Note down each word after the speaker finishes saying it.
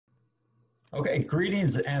Okay,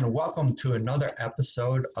 greetings and welcome to another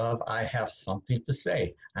episode of I Have Something to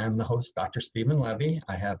Say. I'm the host, Dr. Stephen Levy.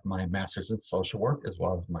 I have my master's in social work as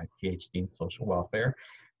well as my PhD in social welfare,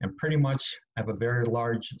 and pretty much have a very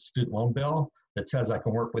large student loan bill that says I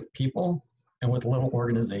can work with people and with little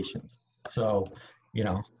organizations. So,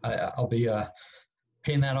 I'll be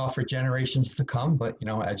paying that off for generations to come, but,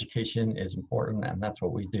 education is important and that's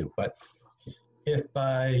what we do. But if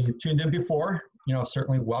you've tuned in before,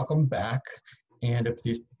 certainly welcome back. And if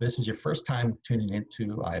this is your first time tuning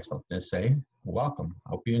into I Have Something to Say, welcome. I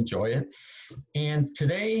hope you enjoy it. And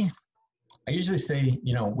today, I usually say,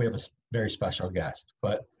 we have a very special guest,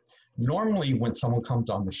 but normally when someone comes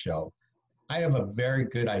on the show, I have a very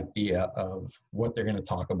good idea of what they're going to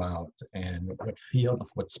talk about and what field,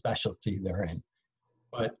 what specialty they're in.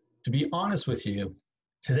 But to be honest with you,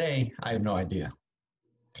 today, I have no idea.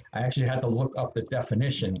 I actually had to look up the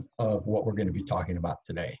definition of what we're going to be talking about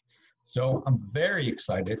today. So I'm very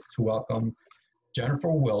excited to welcome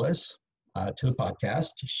Jennifer Willis to the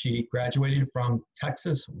podcast. She graduated from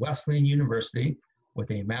Texas Wesleyan University with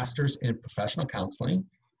a master's in professional counseling.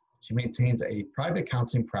 She maintains a private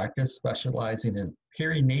counseling practice specializing in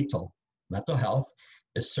perinatal mental health,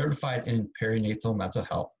 is certified in perinatal mental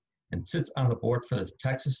health, and sits on the board for the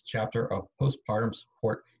Texas chapter of Postpartum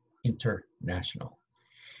Support International.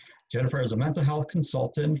 Jennifer is a mental health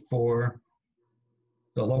consultant for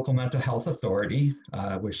the local mental health authority,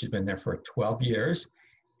 where she's been there for 12 years.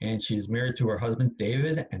 And she's married to her husband,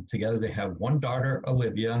 David, and together they have one daughter,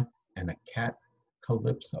 Olivia, and a cat,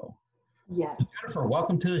 Calypso. Yes. Jennifer,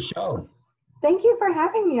 welcome to the show. Thank you for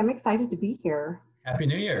having me. I'm excited to be here. Happy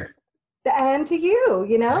New Year. And to you,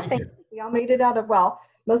 Thank you. we all made it out of,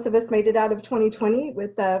 most of us made it out of 2020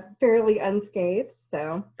 with fairly unscathed.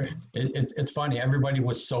 So it's funny. Everybody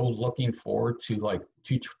was so looking forward to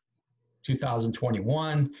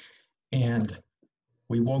 2021, and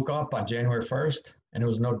we woke up on January 1st, and it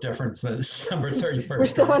was no different than December 31st. We're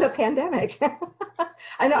still in a pandemic.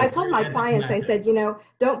 I know. I told my clients, I said,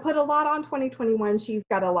 don't put a lot on 2021. She's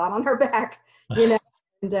got a lot on her back, and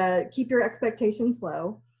keep your expectations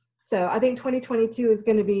low. So I think 2022 is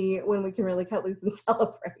going to be when we can really cut loose and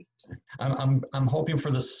celebrate. I'm hoping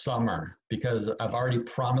for the summer because I've already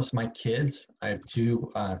promised my kids. I have two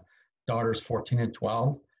daughters, 14 and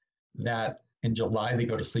 12, that in July they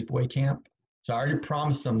go to sleepaway camp. So I already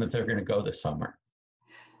promised them that they're going to go this summer.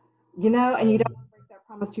 And you don't want to break that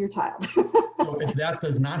promise to your child. So if that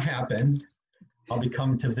does not happen, I'll be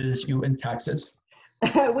coming to visit you in Texas.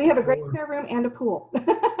 We have a great spare room and a pool.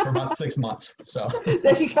 For about 6 months. So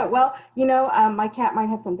there you go. Well, my cat might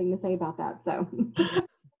have something to say about that. So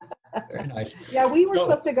very nice. Yeah, we were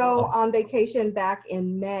supposed to go on vacation back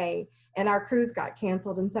in May, and our cruise got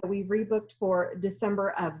canceled. And so we rebooked for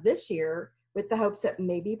December of this year with the hopes that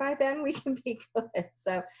maybe by then we can be good.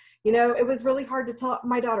 So, it was really hard to tell.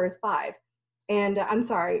 My daughter is 5, and I'm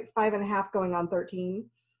sorry, 5.5 going on 13.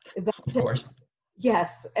 Of course.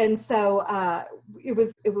 Yes. And so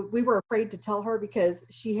we were afraid to tell her because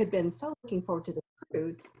she had been so looking forward to the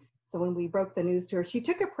cruise. So when we broke the news to her, she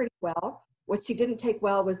took it pretty well. What she didn't take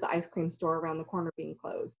well was the ice cream store around the corner being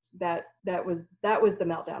closed. That was the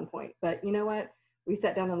meltdown point. But you know what? We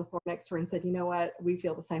sat down on the floor next to her and said, you know what? We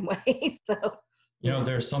feel the same way. So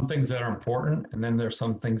there's some things that are important, and then there's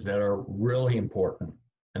some things that are really important.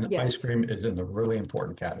 And the ice cream is in the really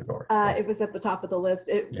important category. It was at the top of the list.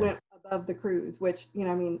 It went above the cruise, which, I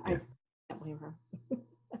can't blame her.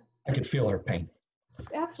 I could feel her pain.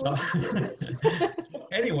 Absolutely. So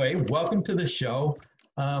anyway, welcome to the show.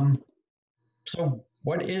 So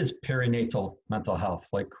what is perinatal mental health?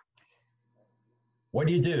 What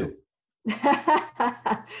do you do?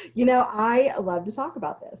 I love to talk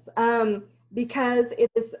about this because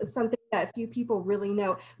it is something that few people really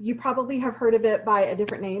know. You probably have heard of it by a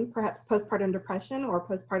different name, perhaps postpartum depression or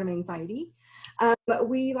postpartum anxiety. But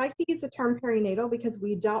we like to use the term perinatal because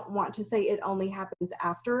we don't want to say it only happens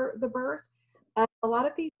after the birth. A lot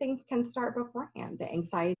of these things can start beforehand, the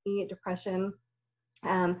anxiety, depression,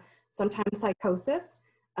 sometimes psychosis.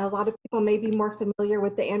 A lot of people may be more familiar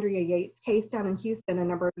with the Andrea Yates case down in Houston a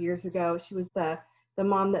number of years ago. She was the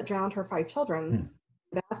mom that drowned her 5 children in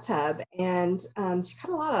the bathtub, and she got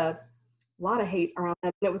a lot of hate around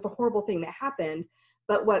that. And it was a horrible thing that happened.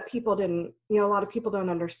 But what people didn't, a lot of people don't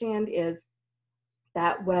understand is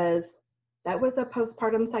that was a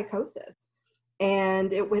postpartum psychosis,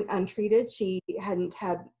 and it went untreated. She hadn't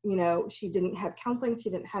had, she didn't have counseling. She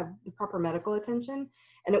didn't have the proper medical attention,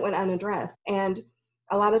 and it went unaddressed. And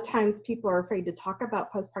a lot of times people are afraid to talk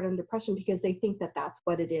about postpartum depression because they think that that's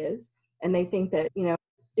what it is. And they think that, am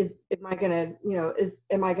I going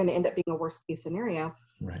to end up being a worst case scenario?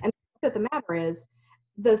 Right. And of the matter is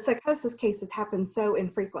the psychosis cases happen so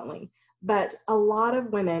infrequently, but a lot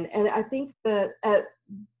of women, and I think the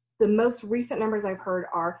most recent numbers I've heard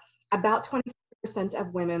are about 25%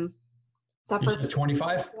 of women suffer. You said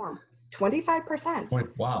 25?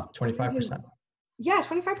 25%. Wow, 25%. Yeah,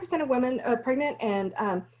 25% of women, pregnant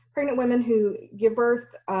women who give birth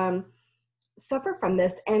suffer from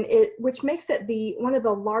this, and which makes it one of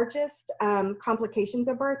the largest complications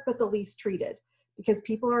of birth, but the least treated, because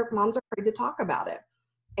moms are afraid to talk about it.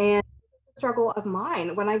 And the struggle of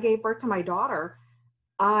mine, when I gave birth to my daughter,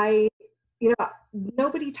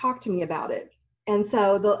 nobody talked to me about it. And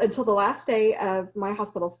so until the last day of my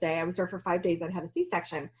hospital stay, I was there for 5 days. I'd had a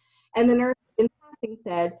C-section, and the nurse in passing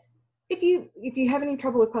said, if you have any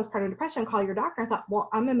trouble with postpartum depression, call your doctor. I thought, well,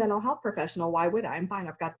 I'm a mental health professional. Why would I? I'm fine.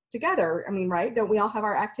 I've got this together. I mean, right? Don't we all have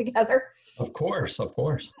our act together? Of course, of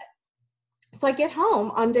course. So I get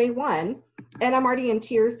home on day 1, and I'm already in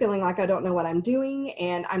tears, feeling like I don't know what I'm doing,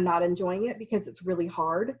 and I'm not enjoying it because it's really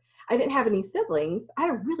hard. I didn't have any siblings. I had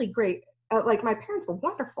a really great, my parents were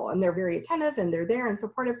wonderful, and they're very attentive, and they're there and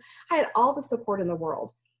supportive. I had all the support in the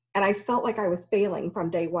world, and I felt like I was failing from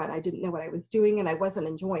day 1. I didn't know what I was doing, and I wasn't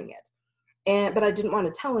enjoying it. But I didn't want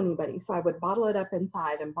to tell anybody. So I would bottle it up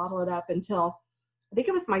inside and bottle it up until I think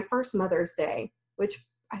it was my first Mother's Day, which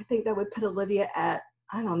I think that would put Olivia at,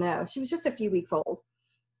 I don't know, she was just a few weeks old.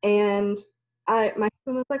 And my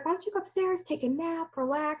husband was like, why don't you go upstairs, take a nap,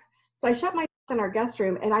 relax. So I shut myself in our guest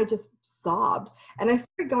room, and I just sobbed. And I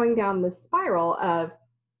started going down this spiral of,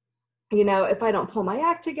 if I don't pull my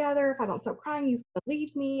act together, if I don't stop crying, he's going to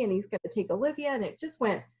leave me and he's going to take Olivia. And it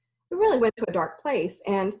really went to a dark place.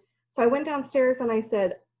 And so I went downstairs and I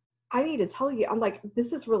said, I need to tell you, I'm like,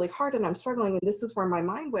 this is really hard and I'm struggling, and this is where my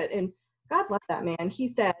mind went. And God bless that man. He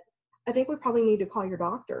said, I think we probably need to call your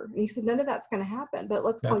doctor. And he said, none of that's going to happen, but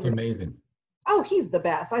let's call your doctor. That's amazing. Oh, he's the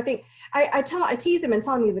best. I think I tease him and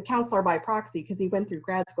tell him he's a counselor by proxy because he went through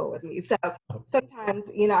grad school with me. So sometimes,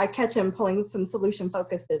 I catch him pulling some solution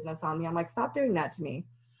focused business on me. I'm like, stop doing that to me.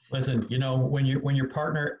 Listen, when your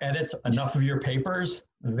partner edits enough of your papers,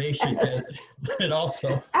 they should get it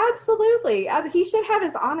also. Absolutely. He should have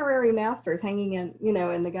his honorary masters hanging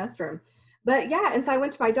in the guest room. But yeah, and so I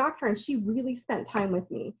went to my doctor, and she really spent time with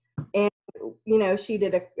me. And, she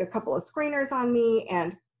did a couple of screeners on me,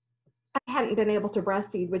 and I hadn't been able to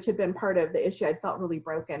breastfeed, which had been part of the issue. I felt really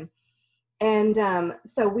broken. And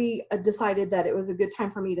so we decided that it was a good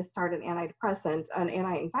time for me to start an antidepressant, an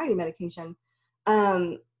anti-anxiety medication.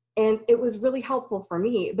 And it was really helpful for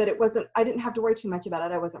me, but I didn't have to worry too much about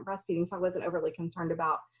it. I wasn't breastfeeding, so I wasn't overly concerned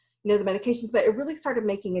about, the medications, but it really started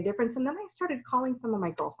making a difference. And then I started calling some of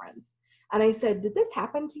my girlfriends, and I said, did this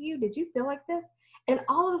happen to you? Did you feel like this? And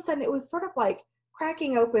all of a sudden it was sort of like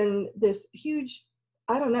cracking open this huge,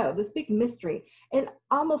 I don't know, this big mystery. And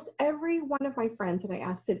almost every one of my friends that I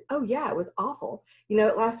asked said, oh yeah, it was awful.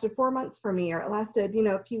 It lasted 4 months for me, or it lasted,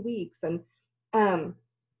 a few weeks. And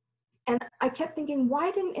I kept thinking,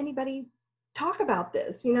 why didn't anybody talk about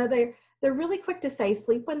this? They're really quick to say,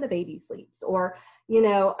 sleep when the baby sleeps, or, you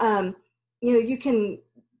can,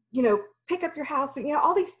 pick up your house,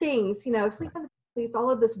 all these things, sleep when the baby sleeps, all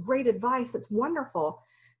of this great advice. It's wonderful.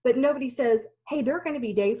 But nobody says, hey, there are going to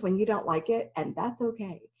be days when you don't like it, and that's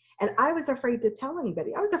okay. And I was afraid to tell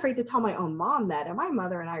anybody. I was afraid to tell my own mom that, and my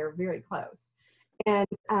mother and I are very close. And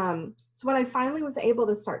so when I finally was able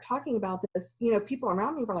to start talking about this, people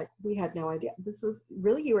around me were like, we had no idea. This was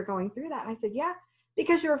really, you were going through that. And I said, yeah,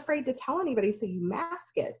 because you're afraid to tell anybody, so you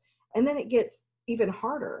mask it. And then it gets even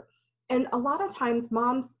harder. And a lot of times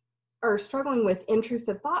moms are struggling with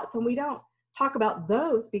intrusive thoughts, and we don't talk about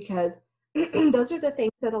those because those are the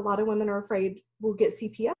things that a lot of women are afraid will get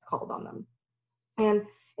CPS called on them. And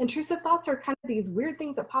intrusive thoughts are kind of these weird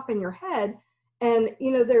things that pop in your head. And,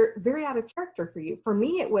 they're very out of character for you. For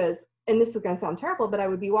me, it was, and this is going to sound terrible, but I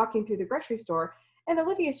would be walking through the grocery store, and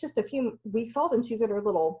Olivia's just a few weeks old, and she's in her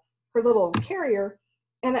little carrier.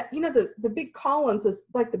 And, the big columns is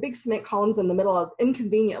like the big cement columns in the middle of,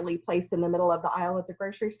 inconveniently placed in the middle of the aisle at the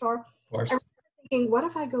grocery store. Of course. I remember thinking, what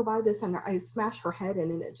if I go by this and I smash her head in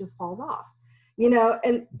and it just falls off? And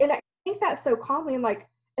I think that so calmly,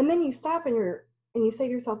 and then you stop and you say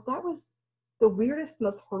to yourself, that was the weirdest,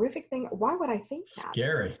 most horrific thing. Why would I think that?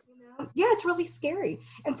 Scary. Yeah, it's really scary.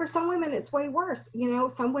 And for some women, it's way worse.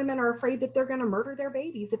 Some women are afraid that they're going to murder their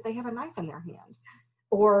babies if they have a knife in their hand.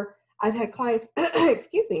 Or I've had clients,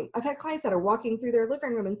 I've had clients that are walking through their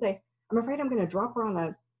living room and say, I'm afraid I'm going to drop her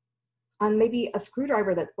on maybe a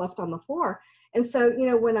screwdriver that's left on the floor. And so,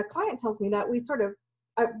 when a client tells me that, we sort of,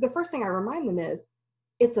 the first thing I remind them is,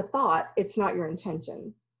 it's a thought, it's not your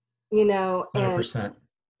intention, 100%.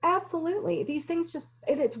 Absolutely. These things just,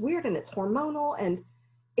 it's weird and it's hormonal and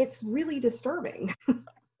it's really disturbing.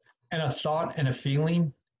 And a thought and a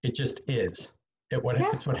feeling, it just is. Yeah,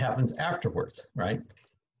 It's what happens afterwards, right?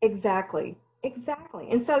 exactly. Exactly.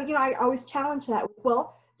 And so, I always challenge that.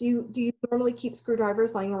 Well, do you normally keep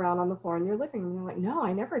screwdrivers laying around on the floor in your living room? And they're like, no,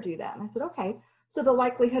 I never do that. And I said, okay. So the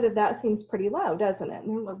likelihood of that seems pretty low, doesn't it? And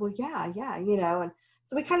they're like, well, yeah, and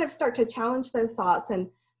so we kind of start to challenge those thoughts and,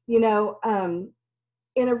 you know, um,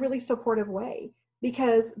 in a really supportive way,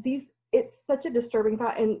 because it's such a disturbing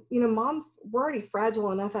thought. And moms, we're already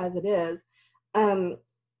fragile enough as it is. um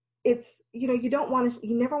it's, you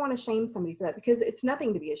never want to shame somebody for that, because it's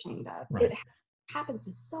nothing to be ashamed of. Right. It happens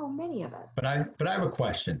to so many of us. But I have a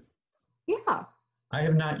question. Yeah. I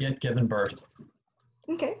have not yet given birth.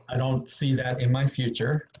 Okay. I don't see that in my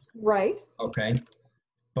future. Right. Okay.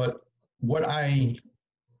 But what I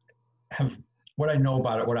have, what I know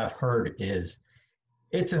about it, what I've heard is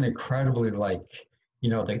it's an incredibly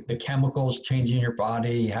the chemicals changing your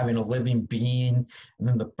body, having a living being, and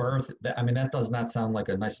then the birth. I mean, that does not sound like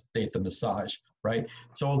a nice day for massage, right?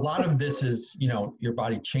 So a lot of this is, your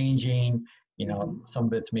body changing, some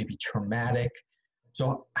of it's maybe traumatic.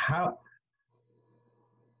 So how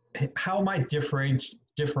am I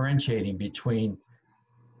differentiating between,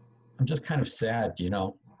 I'm just kind of sad,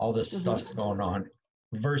 all this stuff's going on,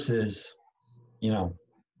 versus, you know,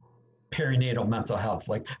 perinatal mental health?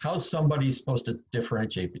 Like, how's somebody supposed to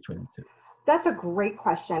differentiate between the two? That's a great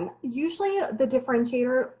question. Usually the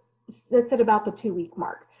differentiator sits at about the 2-week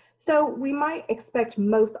mark. So we might expect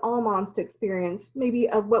most all moms to experience maybe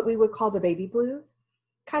what we would call the baby blues.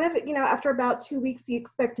 Kind of, after about 2 weeks, you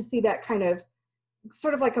expect to see that kind of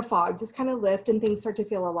sort of like a fog, just kind of lift and things start to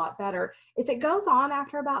feel a lot better. If it goes on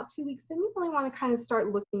after about 2 weeks, then you really want to kind of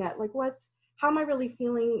start looking at, like, how am I really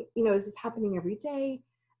feeling? Is this happening every day?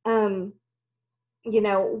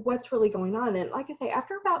 What's really going on? And like I say,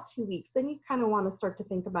 after about 2 weeks, then you kind of want to start to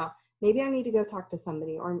think about, maybe I need to go talk to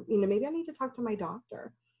somebody, or, maybe I need to talk to my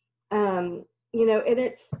doctor. And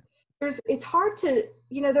it's hard to,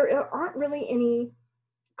 there aren't really any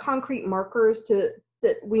concrete markers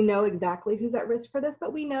that we know exactly who's at risk for this,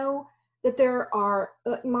 but we know that there are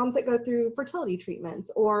moms that go through fertility treatments,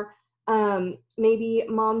 or maybe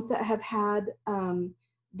moms that have had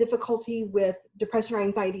difficulty with depression or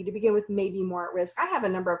anxiety to begin with, may be more at risk. I have a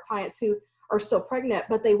number of clients who are still pregnant,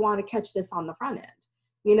 but they want to catch this on the front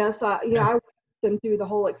end, so I work them through the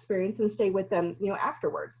whole experience and stay with them,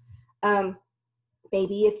 afterwards.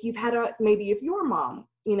 Maybe if your mom,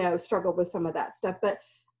 struggled with some of that stuff, but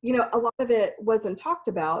a lot of it wasn't talked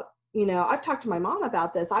about. I've talked to my mom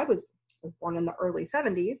about this. I was born in the early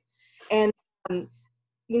 70s, and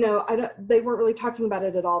they weren't really talking about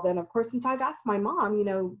it at all then, of course. Since I've asked my mom,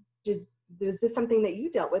 was this something that you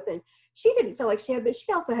dealt with? And she didn't feel like she had, but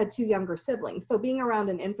she also had 2 younger siblings. So being around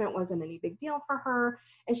an infant wasn't any big deal for her.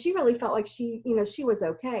 And she really felt like she was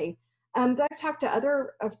okay. But I've talked to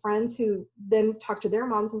other friends who then talked to their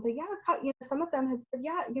moms and say, yeah, some of them have said,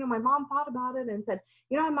 yeah, my mom thought about it and said,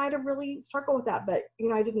 I might have really struggled with that, but,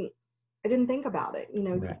 I didn't think about it,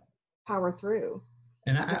 Right. power through.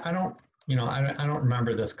 And I don't, I don't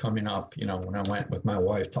remember this coming up, when I went with my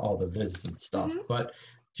wife to all the visits and stuff. But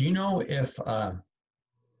do you know if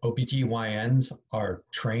OBGYNs are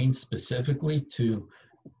trained specifically to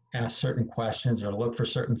ask certain questions or look for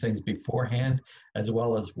certain things beforehand, as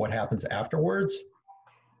well as what happens afterwards?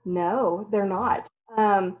 No, they're not.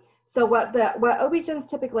 So what OB-GYNs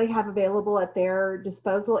typically have available at their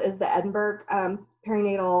disposal is the Edinburgh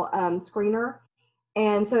perinatal screener.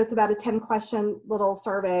 And so it's about a 10-question little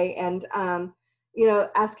survey, and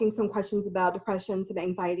asking some questions about depression, some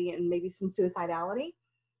anxiety, and maybe some suicidality.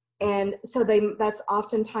 And so that's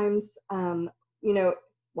oftentimes,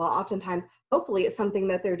 oftentimes, hopefully it's something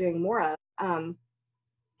that they're doing more of.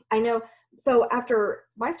 I know, so after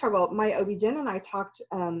my struggle, my OB-GYN and I talked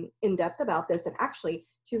in depth about this, and actually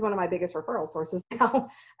she's one of my biggest referral sources now.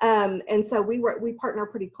 And so we partner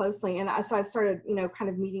pretty closely. And so I've started,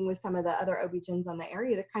 kind of meeting with some of the other OB-GYNs on the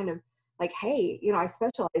area to kind of like, hey, I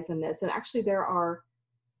specialize in this. And actually there are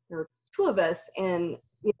 2 of us in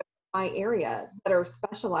my area that are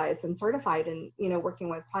specialized and certified in, working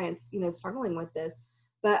with clients, struggling with this.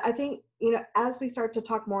 But I think, as we start to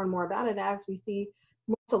talk more and more about it, as we see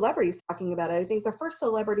more celebrities talking about it, I think the first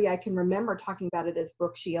celebrity I can remember talking about it is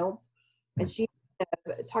Brooke Shields. And she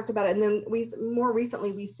talked about it. And then more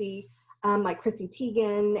recently we see like Chrissy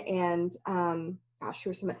Teigen and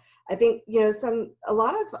here's some, I think, a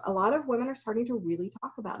lot of women are starting to really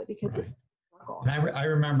talk about it because Right. it's a struggle. And I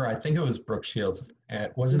remember, I think it was Brooke Shields.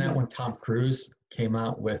 Wasn't that when Tom Cruise came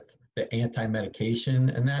out with the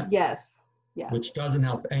anti-medication and that? Yes. Yes. which doesn't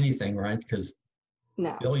help anything, right? Because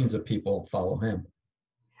No. billions of people follow him.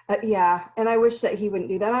 Yeah, and I wish that he wouldn't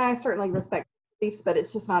do that. I certainly respect beliefs, but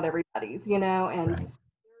it's just not everybody's, and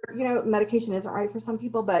Right. medication isn't right for some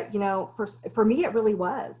people, but for me it really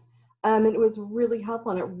was. And it was really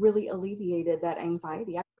helpful, and it really alleviated that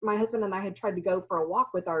anxiety. My husband and I had tried to go for a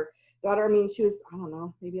walk with our daughter. I mean, she was, I don't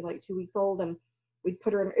know, maybe like 2 weeks old, and we'd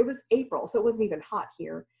put her in, it was April, so it wasn't even hot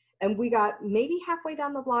here. And we got maybe halfway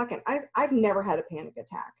down the block, and I've never had a panic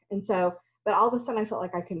attack. And so, but all of a sudden I felt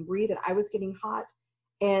like I couldn't breathe and I was getting hot.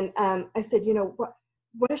 And I said,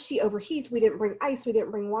 what if she overheats? We didn't bring ice, we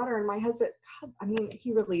didn't bring water. And my husband, God, I mean,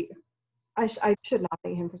 he really, I should not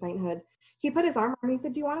thank him for sainthood. He put his arm around me. He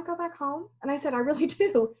said, do you want to go back home? And I said, I really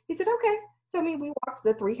do. He said, okay. So, I mean, we walked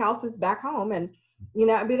the 3 houses back home. And,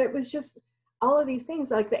 I mean, it was just all of these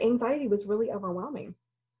things, like the anxiety was really overwhelming.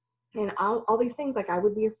 And all these things, like I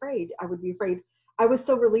would be afraid. I was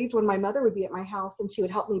so relieved when my mother would be at my house and she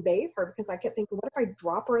would help me bathe her, because I kept thinking, what if I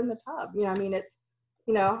drop her in the tub? I mean, it's,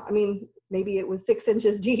 I mean, maybe it was 6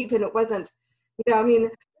 inches deep and it wasn't, I mean,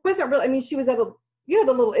 it wasn't really, I mean, she was at the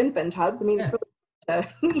little infant tubs. I mean,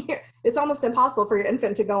 Yeah. it's almost impossible for your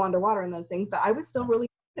infant to go underwater in those things, but I was still really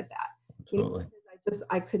good at that. Absolutely.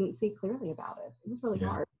 I couldn't see clearly about it. It was really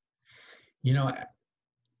hard.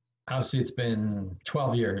 Obviously it's been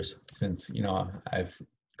 12 years since, I've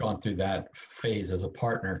gone through that phase as a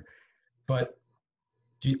partner, but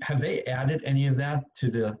have they added any of that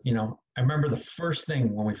to the, I remember the first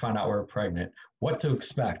thing when we found out we were pregnant, what to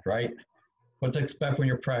expect, right? What to expect when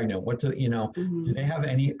you're pregnant, do they have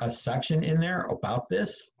a section in there about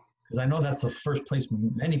this? Because I know that's the first place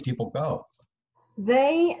many people go.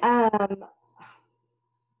 They, I've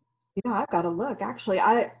got to look. Actually,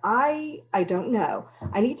 I don't know.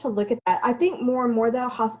 I need to look at that. I think more and more though,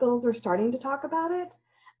 hospitals are starting to talk about it.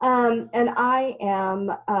 And I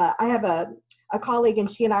have a colleague,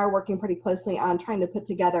 and she and I are working pretty closely on trying to put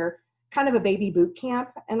together kind of a baby boot camp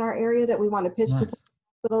in our area that we want to pitch to some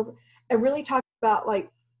hospitals, and really talk about,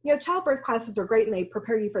 like, childbirth classes are great and they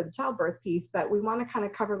prepare you for the childbirth piece, but we want to kind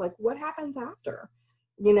of cover like what happens after,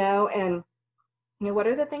 and what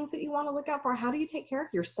are the things that you want to look out for? How do you take care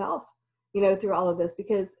of yourself, through all of this?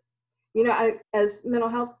 Because, as mental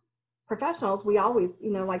health professionals, we always,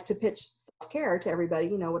 like to pitch self-care to everybody.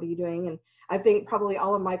 What are you doing? And I think probably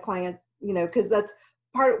all of my clients, because that's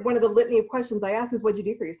one of the litany of questions I ask is, what'd you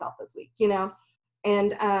do for yourself this week? And,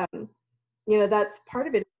 that's part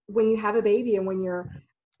of it. When you have a baby and when you're,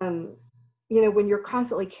 when you're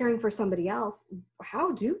constantly caring for somebody else,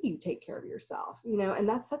 how do you take care of yourself? And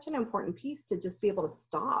that's such an important piece, to just be able to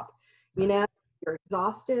stop. You're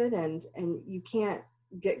exhausted and you can't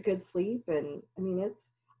get good sleep, and I mean, it's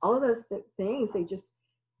all of those things. They just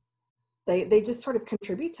sort of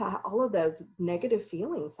contribute to all of those negative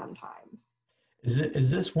feelings sometimes. Is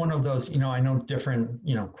this one of those, I know different,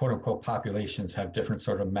 quote unquote populations have different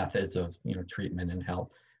sort of methods of, treatment and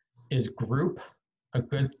help. Is group a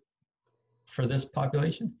good for this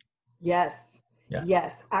population? Yes.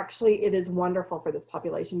 Actually, it is wonderful for this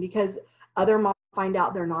population, because other moms find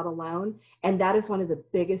out they're not alone. And that is one of the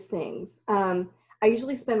biggest things. I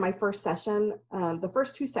usually spend my first session, the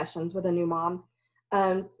first 2 sessions with a new mom,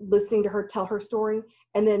 listening to her tell her story,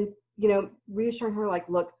 and then, reassuring her, like,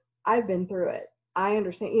 look, I've been through it. I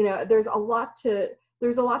understand, there's a lot to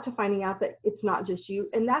finding out that it's not just you.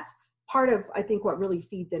 And that's part of, I think, what really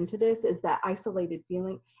feeds into this is that isolated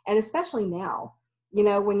feeling. And especially now,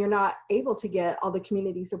 when you're not able to get all the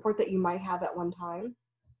community support that you might have at one time.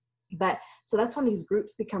 But so that's when these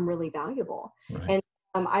groups become really valuable. Right.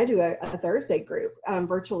 And I do a Thursday group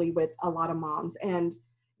virtually with a lot of moms, and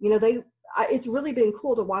it's really been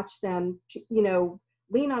cool to watch them,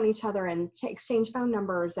 lean on each other and exchange phone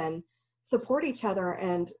numbers and support each other.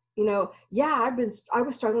 And I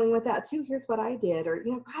was struggling with that too. Here's what I did, or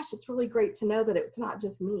gosh, it's really great to know that it's not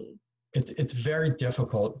just me. It's very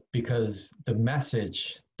difficult, because the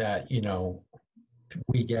message that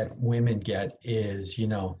women get is,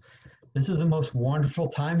 this is the most wonderful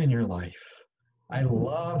time in your life. I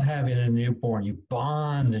love having a newborn. You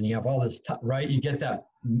bond and you have all this right? You get that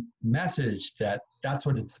message that that's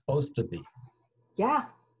what it's supposed to be. Yeah.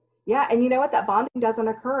 And you know what? That bonding doesn't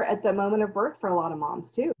occur at the moment of birth for a lot of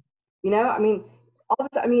moms too. I mean, all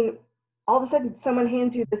of a sudden someone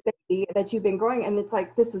hands you this baby that you've been growing, and it's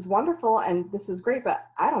like, this is wonderful and this is great, but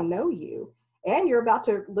I don't know you. And you're about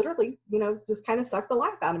to literally, just kind of suck the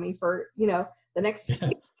life out of me for, the next few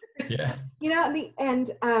years. Yeah.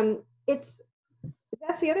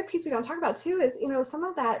 That's the other piece we don't talk about too, is, some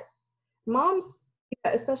of that moms,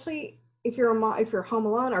 especially if you're a mom, if you're home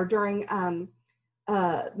alone or during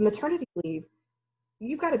maternity leave,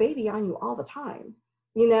 you've got a baby on you all the time,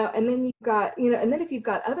 you know, and then you've got, you know, and then if you've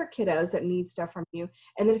got other kiddos that need stuff from you,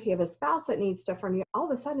 and then if you have a spouse that needs stuff from you, all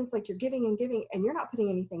of a sudden it's like you're giving and giving and you're not putting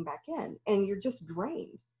anything back in, and you're just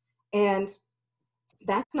drained. And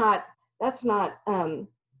that's not,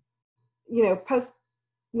 you know,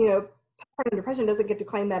 postpartum depression doesn't get to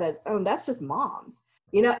claim that as its own. That's just moms,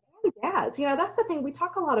 you know, and dads. You know, that's the thing. We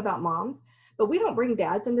talk a lot about moms, but we don't bring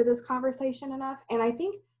dads into this conversation enough. And I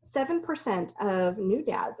think 7% of new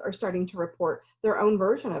dads are starting to report their own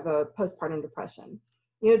version of a postpartum depression.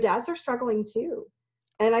 You know, dads are struggling too.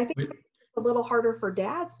 And I think it's a little harder for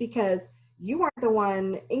dads because you weren't the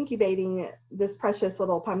one incubating this precious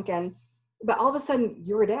little pumpkin, but all of a sudden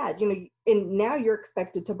you're a dad, you know, and now you're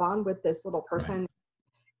expected to bond with this little person. Right.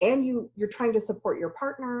 And you're trying to support your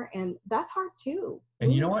partner, and that's hard too.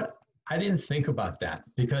 And you know what? I didn't think about that,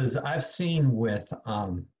 because I've seen with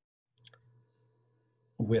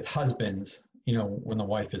husbands, you know, when the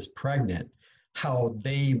wife is pregnant, how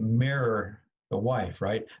they mirror the wife,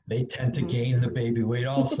 right? They tend to gain the baby weight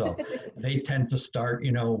also. They tend to start,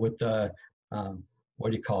 you know, with the, what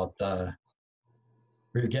do you call it?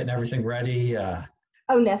 We're getting everything ready.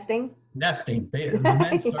 Nesting. Nesting. The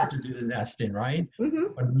men start to do the nesting, right? Mm-hmm.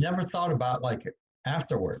 But never thought about like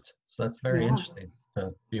afterwards. So that's very interesting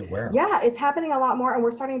to be aware of. Yeah, it's happening a lot more, and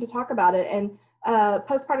we're starting to talk about it. And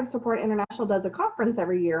Postpartum Support International does a conference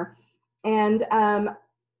every year. And,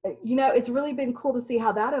 you know, it's really been cool to see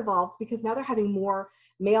how that evolves, because now they're having more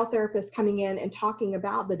male therapists coming in and talking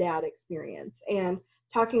about the dad experience and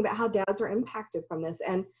talking about how dads are impacted from this.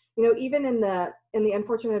 And, you know, even in the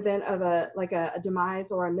unfortunate event of a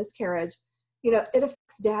demise or a miscarriage, you know, it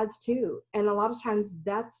affects dads too. And a lot of times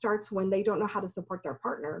that starts when they don't know how to support their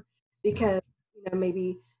partner, because, you know,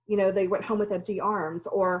 maybe, you know, they went home with empty arms,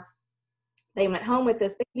 or they went home with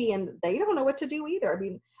this baby and they don't know what to do either. I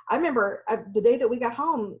mean, I remember the day that we got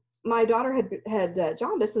home, my daughter had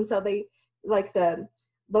jaundice. And so they, like, the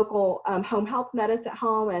local home health met us at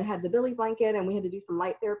home and had the Billy blanket, and we had to do some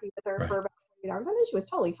light therapy with her for about 8 hours. And then she was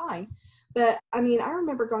totally fine. But I mean, I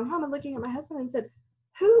remember going home and looking at my husband and said,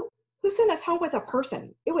 who sent us home with a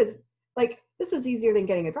person? It was like, this was easier than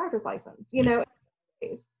getting a driver's license, you know?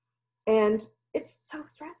 And it's so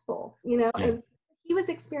stressful, you know, and he was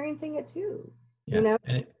experiencing it too, you know,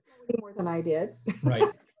 and more than I did. Right.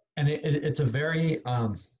 And it's a very,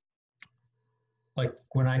 like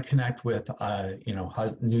when I connect with, you know,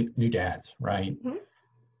 new dads, right? Mm-hmm.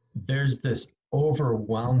 There's this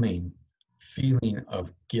overwhelming feeling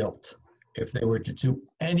of guilt if they were to do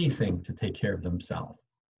anything to take care of themselves.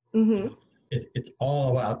 Mm-hmm. It's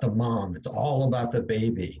all about the mom. It's all about the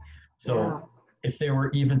baby. So if they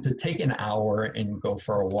were even to take an hour and go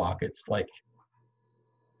for a walk, it's like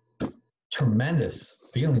tremendous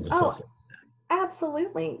feelings associated.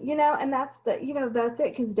 Absolutely. You know, and that's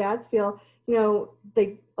it, because dads feel, you know,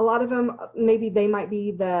 a lot of them, maybe they might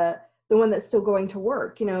be the one that's still going to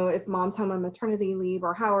work, you know, if mom's home on maternity leave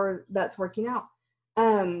or however that's working out.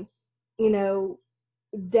 You know,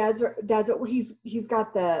 dad's he's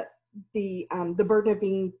got the burden of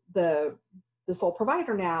being the sole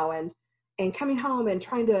provider now, and coming home and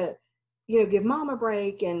trying to, you know, give mom a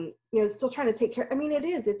break, and, you know, still trying to take care. I mean,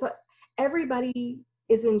 everybody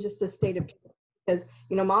is in just this state of, because,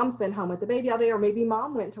 you know, mom's been home with the baby all day, or maybe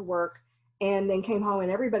mom went to work and then came home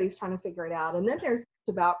and everybody's trying to figure it out. And then there's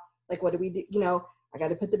about, like, what do we do? You know, I got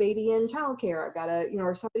to put the baby in childcare. I've got to, you know,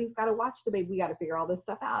 or somebody's got to watch the baby. We got to figure all this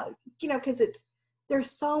stuff out, you know, because there's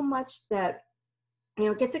so much that, you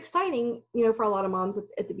know, it gets exciting, you know, for a lot of moms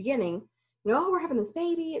at the beginning. You know, oh, we're having this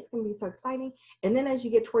baby, it's going to be so exciting. And then as you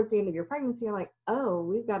get towards the end of your pregnancy, you're like, oh,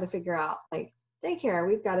 we've got to figure out, like, daycare.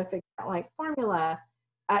 We've got to figure out, like, formula.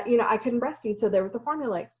 You know, I couldn't breastfeed, so there was a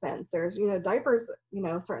formula expense. There's, you know, diapers, you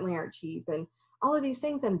know, certainly aren't cheap, and all of these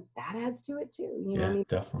things, and that adds to it too. You know, I mean,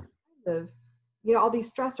 definitely. You know, all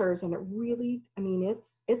these stressors, and it really, I mean,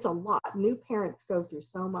 it's a lot. New parents go through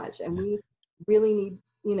so much, and we really need,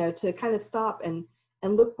 you know, to kind of stop and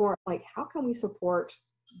look more like, how can we support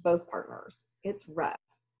both partners? It's rough.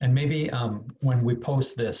 And maybe when we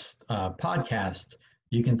post this podcast,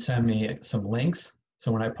 you can send me some links.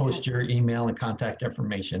 So when I post your email and contact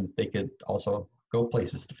information, they could also go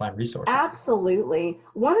places to find resources. Absolutely.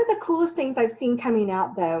 One of the coolest things I've seen coming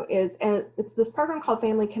out, though, is, and it's this program called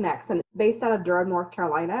Family Connects, and it's based out of Durham, North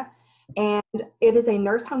Carolina, and it is a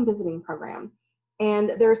nurse home visiting program.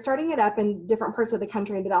 And they're starting it up in different parts of the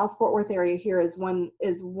country. The Dallas-Fort Worth area here is one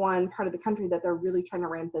part of the country that they're really trying to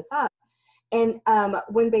ramp this up. And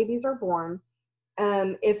when babies are born,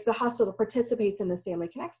 if the hospital participates in this Family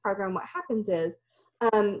Connects program, what happens is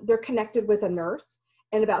they're connected with a nurse,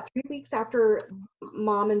 and about 3 weeks after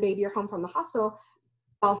mom and baby are home from the hospital,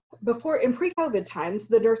 Well, before in pre-COVID times,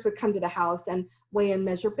 the nurse would come to the house and weigh and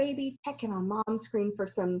measure baby, check in on mom, screen for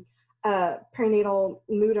some perinatal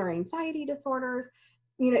mood or anxiety disorders.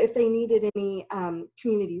 If they needed any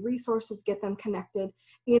community resources, get them connected.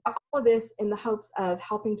 All of this in the hopes of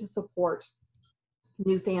helping to support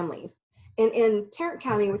new families. And in Tarrant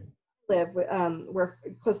County, which we live, we're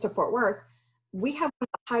close to Fort Worth, we have one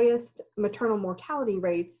of the highest maternal mortality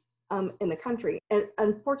rates in the country. And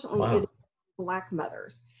unfortunately, Wow. it is Black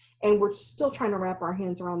mothers. And we're still trying to wrap our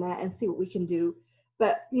hands around that and see what we can do.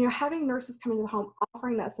 But, having nurses come into the home,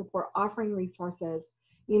 offering that support, offering resources,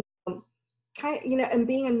 and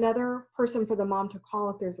being another person for the mom to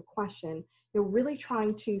call if there's a question, really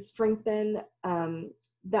trying to strengthen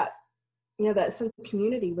that, that sense of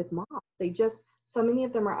community with moms. So many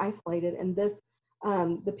of them are isolated, and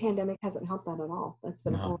the pandemic hasn't helped that at all. That's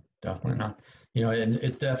been No, definitely not. And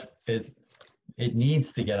it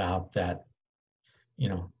needs to get out that,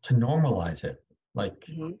 to normalize it. Like,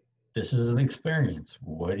 this is an experience.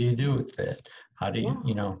 What do you do with it? How do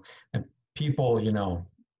you, and people,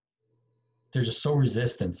 they're just so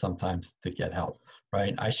resistant sometimes to get help,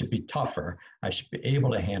 right? I should be tougher. I should be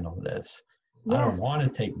able to handle this. I don't want to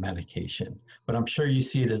take medication. But I'm sure you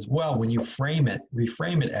see it as well when you reframe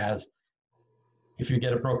it as, if you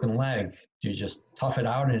get a broken leg, do you just tough it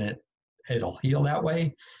out and it'll heal that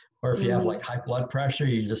way? Or if you have like high blood pressure,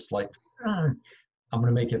 you just like, I'm going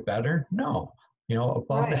to make it better. No,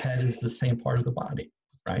 above the head is the same part of the body,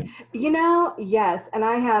 right? Yes. And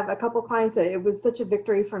I have a couple clients that it was such a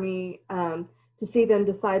victory for me to see them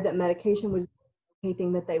decide that medication was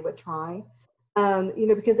anything that they would try,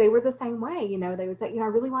 because they were the same way. They would say, I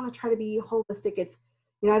really want to try to be holistic. It's,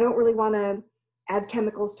 I don't really want to add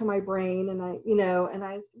chemicals to my brain. And I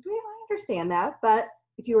understand that. But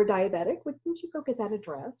if you were diabetic, wouldn't you go get that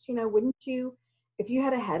addressed? Wouldn't you, if you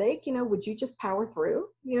had a headache, would you just power through?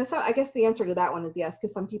 So I guess the answer to that one is yes,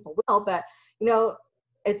 because some people will, but,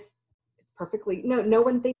 it's perfectly, no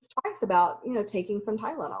one thinks twice about, taking some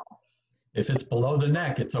Tylenol. If it's below the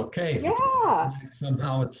neck, it's okay. Yeah.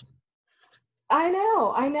 Somehow it's. I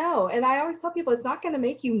know. And I always tell people it's not going to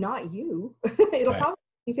make you not you. It'll probably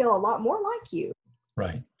make you feel a lot more like you.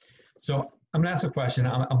 Right. So I'm going to ask a question.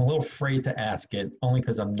 I'm a little afraid to ask it only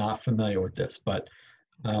because I'm not familiar with this, but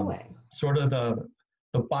sort of the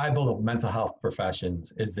Bible of mental health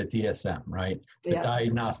professions is the DSM, right? The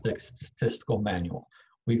Diagnostic Statistical Manual.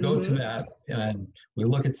 We go to that and we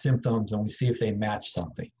look at symptoms and we see if they match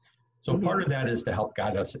something. So part of that is to help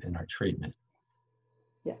guide us in our treatment.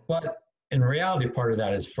 Yeah. But in reality, part of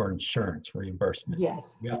that is for insurance reimbursement.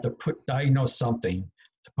 Yes. You have to diagnose something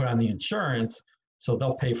to put on the insurance, so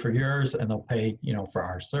they'll pay for yours and they'll pay, for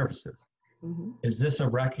our services. Is this a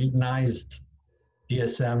recognized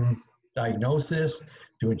DSM diagnosis?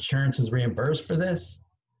 Do insurances reimburse for this?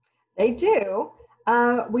 They do.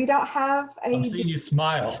 We don't have a. I'm seeing you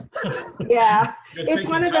smile. Yeah, You're it's thinking,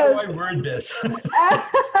 one of those. How do I word this?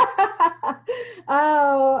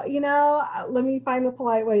 Let me find the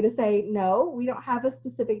polite way to say no. We don't have a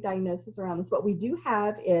specific diagnosis around this. What we do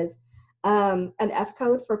have is an F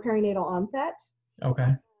code for perinatal onset.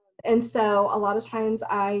 Okay. And so a lot of times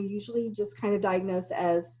I usually just kind of diagnose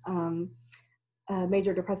as a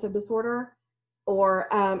major depressive disorder or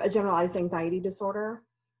a generalized anxiety disorder,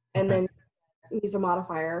 and then use a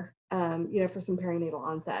modifier, for some perinatal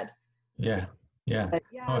onset. Yeah. But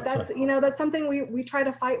that's something we try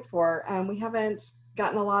to fight for. We haven't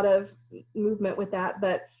gotten a lot of movement with that,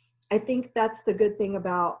 but I think that's the good thing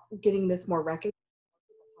about getting this more recognized.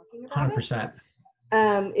 100%.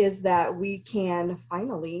 Is that we can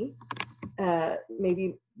finally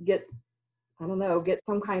maybe get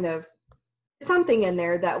some kind of something in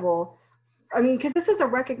there that will, because this is a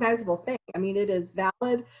recognizable thing. It is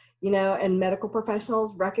valid, and medical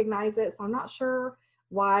professionals recognize it. So I'm not sure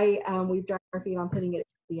why we've dragged our feet on putting it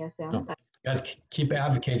in DSM. No. Got to keep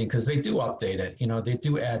advocating because they do update it. They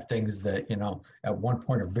do add things that, at one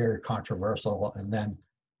point are very controversial and then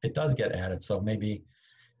it does get added. So maybe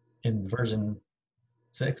in version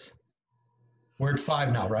 6, we're at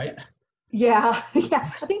 5 now, right? Yeah.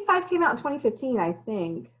 I think 5 came out in 2015, I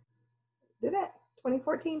think. Did it?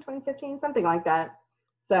 2014, 2015, something like that.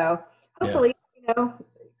 So hopefully,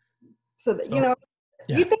 so that,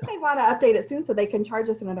 you think they want to update it soon so they can charge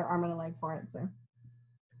us another arm and a leg for it. So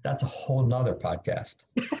that's a whole nother podcast.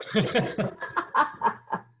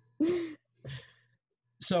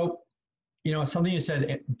 So, something you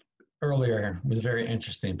said earlier was very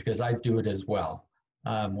interesting because I do it as well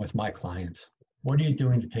with my clients. What are you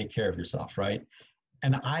doing to take care of yourself, right?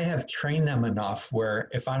 And I have trained them enough where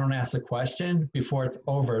if I don't ask a question before it's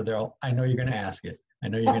over, I know you're going to ask it. I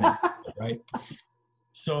know you're going to ask it, right?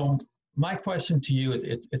 So my question to you,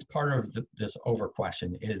 it's part of this over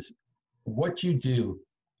question, is what you do,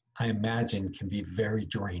 I imagine, can be very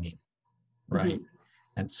draining, right? Mhm.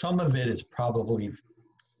 And some of it is probably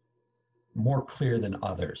more clear than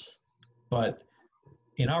others. But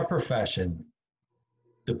in our profession,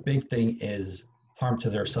 the big thing is harm to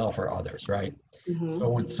their self or others, right? So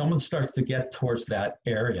Mhm. when someone starts to get towards that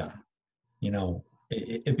area,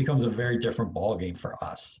 it becomes a very different ballgame for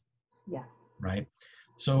us, Yes. right?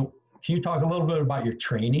 So can you talk a little bit about your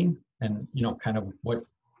training and, kind of what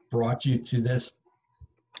brought you to this,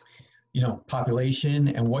 population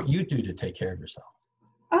and what you do to take care of yourself?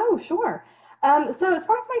 Oh, sure. So as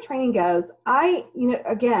far as my training goes,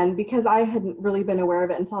 again, because I hadn't really been aware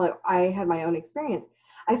of it until I had my own experience,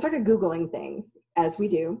 I started Googling things, as we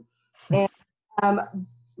do, and um,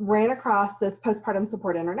 ran across this Postpartum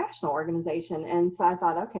Support International organization. And so I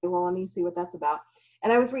thought, okay, well, let me see what that's about.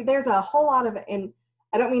 And there's a whole lot of, and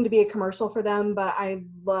I don't mean to be a commercial for them, but I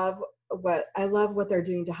love what they're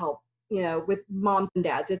doing to help, with moms and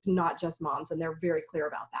dads. It's not just moms, and they're very clear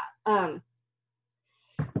about that.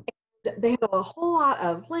 They had a whole lot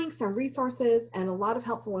of links and resources and a lot of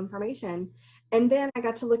helpful information. And then I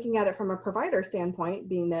got to looking at it from a provider standpoint,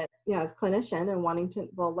 being that, as a clinician and wanting to,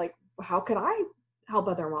 well, like, how could I help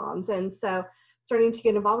other moms? And so starting to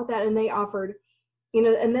get involved with that. And they offered,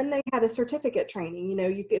 and then they had a certificate training,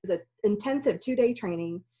 it was an intensive 2-day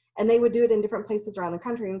training, and they would do it in different places around the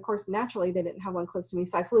country. And of course, naturally, they didn't have one close to me.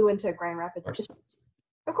 So I flew into Grand Rapids, Of course.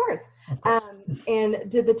 of course. Of course. And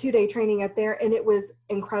did the 2-day training up there, and it was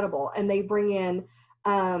incredible. And they bring in,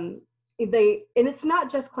 and it's not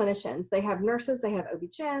just clinicians. They have nurses, they have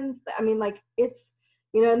OB-GYNs. I mean, like, it's,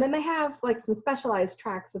 and then they have like some specialized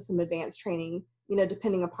tracks with some advanced training,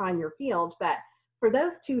 depending upon your field. But for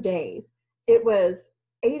those 2 days, it was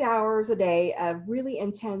 8 hours a day of really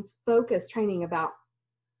intense, focused training about,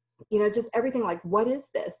 just everything, like, what is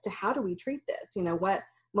this, to how do we treat this, what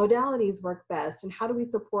modalities work best, and how do we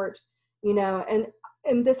support,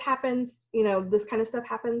 and this happens, this kind of stuff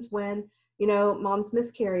happens when, moms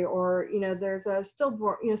miscarry, or, there's a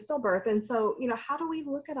stillbirth. And so, how do we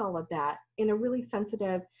look at all of that in a really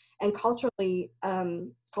sensitive and culturally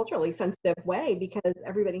sensitive way, because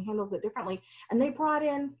everybody handles it differently. And they brought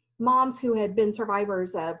in moms who had been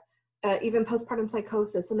survivors of even postpartum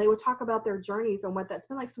psychosis, and they would talk about their journeys and what that's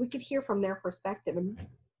been like, so we could hear from their perspective and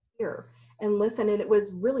hear and listen. And it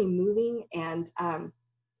was really moving. And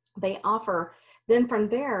they offer, then from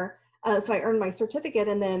there, so I earned my certificate,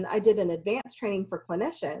 and then I did an advanced training for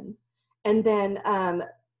clinicians. And then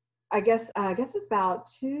I guess it's about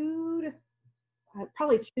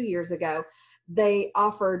probably 2 years ago, they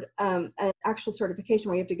offered an actual certification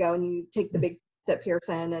where you have to go and you take the big step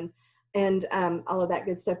Pearson and all of that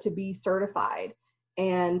good stuff to be certified.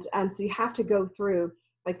 And so you have to go through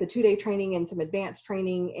like the 2-day training and some advanced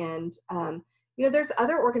training. And there's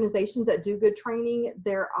other organizations that do good training.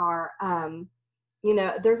 There are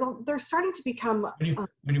there's starting to become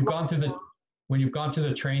when you've gone through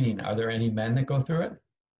the training, are there any men that go through it?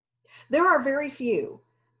 There are very few,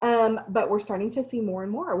 but we're starting to see more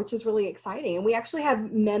and more, which is really exciting. And we actually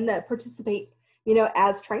have men that participate,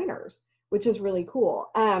 as trainers, which is really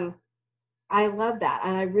cool. I love that,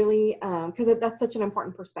 and I really, because that's such an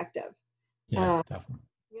important perspective. Yeah, definitely.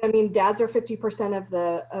 I mean, dads are 50%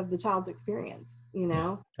 of the child's experience.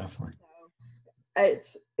 Yeah, definitely.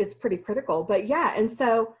 It's pretty critical. But yeah, and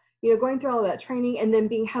so going through all of that training and then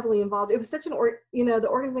being heavily involved, it was such the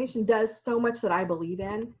organization does so much that I believe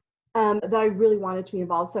in, that I really wanted to be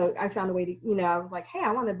involved. So I found a way to, I was like, hey,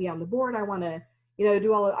 I want to be on the board. I want to,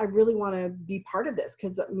 I really want to be part of this,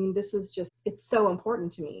 because I mean, this is just, it's so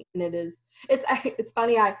important to me. And it's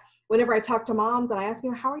funny. Whenever I talk to moms and I ask,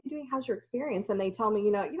 how are you doing? How's your experience? And they tell me,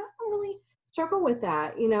 I don't really struggle with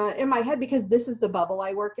that, in my head, because this is the bubble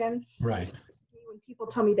I work in. Right. So when people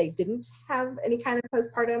tell me they didn't have any kind of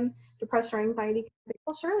postpartum depression or anxiety,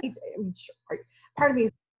 well, surely, part of me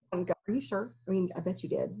is, are you sure? I mean, I bet you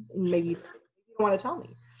did. And maybe you don't want to tell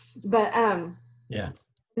me. But yeah.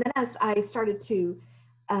 And then as I started to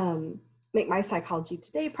make my Psychology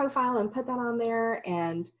Today profile and put that on there,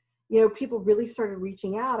 and people really started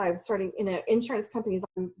reaching out. I was starting, insurance companies.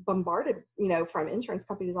 I'm bombarded, from insurance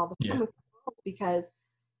companies all the time with calls, because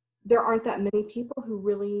there aren't that many people who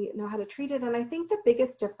really know how to treat it. And I think the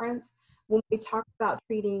biggest difference when we talk about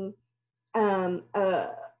treating postpartum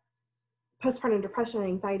depression and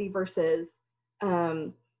anxiety versus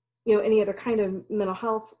any other kind of mental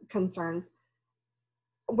health concerns,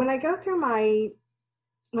 when I go through my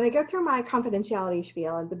confidentiality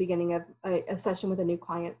spiel at the beginning of a session with a new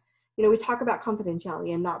client, we talk about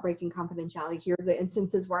confidentiality and not breaking confidentiality. Here's the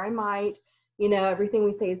instances where I might, Everything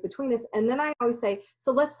we say is between us. And then I always say,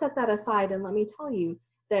 so let's set that aside. And let me tell you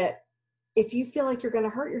that if you feel like you're going to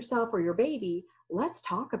hurt yourself or your baby, let's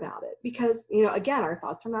talk about it. Because, again, our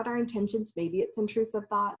thoughts are not our intentions. Maybe it's intrusive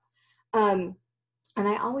thoughts. And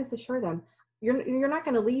I always assure them, you're not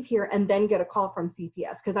going to leave here and then get a call from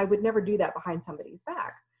CPS, because I would never do that behind somebody's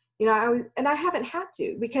back. I haven't had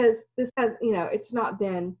to, because this has, it's not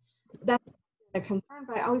been that a concern,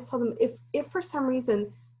 but I always tell them, if for some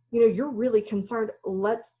reason, you're really concerned,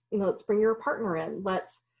 let's bring your partner in.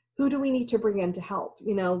 Who do we need to bring in to help?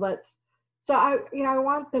 So I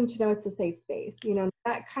want them to know it's a safe space,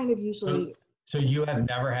 that kind of usually. So you have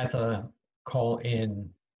never had to call in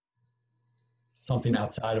something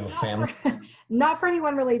outside of a family? Not for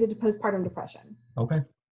anyone related to postpartum depression. Okay.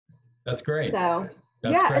 That's great. So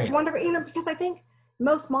That's great. It's wonderful, because I think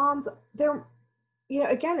most moms, they're,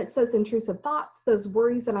 again, it's those intrusive thoughts, those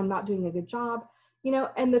worries that I'm not doing a good job,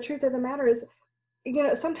 and the truth of the matter is,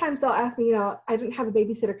 sometimes they'll ask me, I didn't have a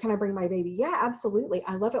babysitter, can I bring my baby? Yeah, absolutely.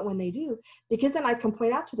 I love it when they do, because then I can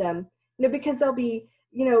point out to them, because they'll be,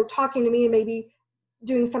 talking to me and maybe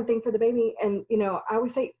doing something for the baby. And, I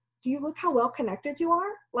always say, do you look how well connected you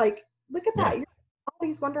are? Like, look at that. You're doing all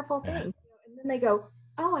these wonderful things. And then they go,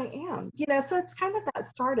 oh, I am, so it's kind of that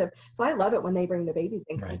start of, so I love it when they bring the babies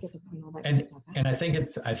in, because I get to point all that kind of stuff out. And I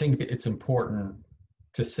think it's important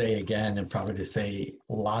to say again, and probably to say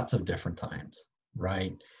lots of different times,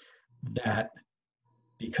 right? That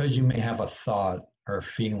because you may have a thought or a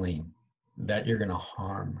feeling that you're going to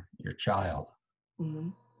harm your child, mm-hmm.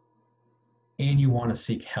 and you want to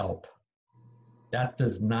seek help, that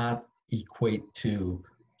does not equate to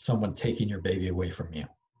someone taking your baby away from you.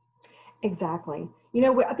 Exactly.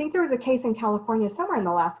 I think there was a case in California somewhere in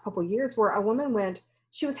the last couple of years where a woman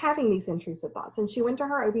she was having these intrusive thoughts, and she went to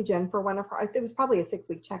her OB-GYN for it was probably a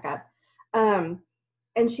 6-week checkup. And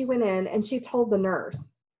she went in and she told the nurse,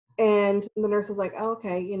 and the nurse was like, oh,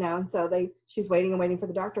 okay, and so she's waiting and waiting for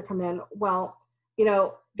the doctor to come in. Well,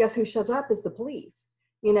 guess who shows up is the police,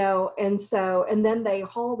 and then they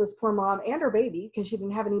haul this poor mom and her baby, because she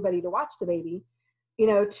didn't have anybody to watch the baby,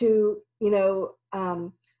 to,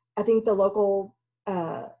 I think the local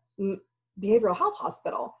behavioral health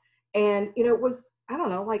hospital. And, it was, I don't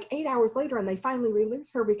know, like 8 hours later, and they finally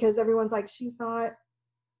released her, because everyone's like, she's not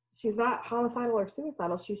homicidal or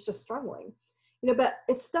suicidal. She's just struggling, but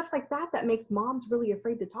it's stuff like that that makes moms really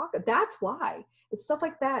afraid to talk. That's why it's stuff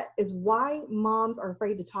like that is why moms are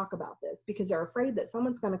afraid to talk about this, because they're afraid that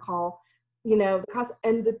someone's going to call, and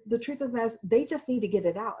the truth of the matter is, they just need to get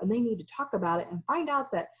it out, and they need to talk about it and find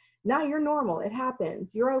out that now you're normal. It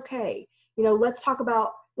happens. You're okay. Let's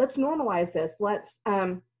normalize this. Let's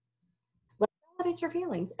validate your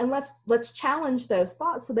feelings, and let's challenge those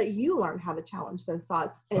thoughts so that you learn how to challenge those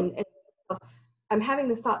thoughts. And I'm having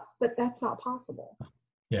this thought, but that's not possible.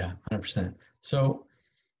 Yeah, 100%. So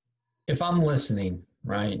if I'm listening,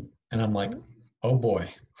 right, and I'm like, oh boy,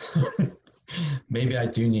 maybe I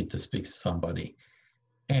do need to speak to somebody,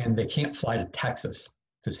 and they can't fly to Texas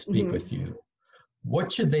to speak mm-hmm. with you,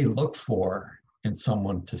 what should they look for in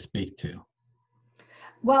someone to speak to?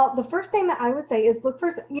 Well, the first thing that I would say is look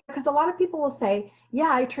for, because a lot of people will say,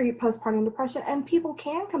 yeah, I treat postpartum depression, and people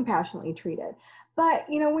can compassionately treat it. But,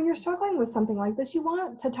 when you're struggling with something like this, you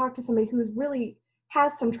want to talk to somebody who really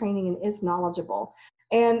has some training and is knowledgeable.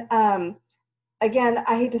 And again,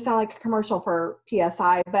 I hate to sound like a commercial for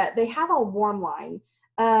PSI, but they have a warm line,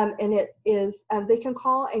 and it is, they can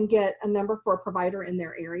call and get a number for a provider in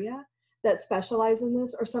their area that specialize in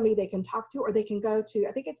this, or somebody they can talk to, or they can go to,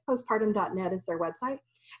 I think it's postpartum.net is their website.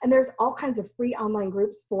 And there's all kinds of free online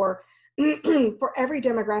groups for every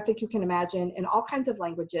demographic you can imagine, in all kinds of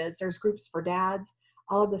languages. There's groups for dads,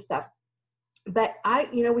 all of this stuff. But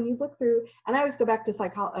when you look through, and I always go back to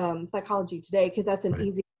Psychology Today, because that's an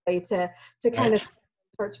easy way to kind of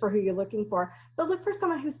search for who you're looking for. But look for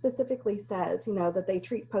someone who specifically says, that they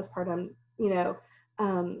treat postpartum,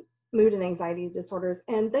 mood and anxiety disorders,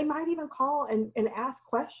 and they might even call and ask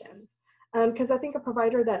questions. Because I think a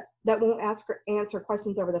provider that won't answer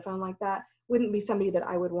questions over the phone like that wouldn't be somebody that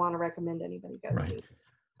I would want to recommend anybody go see.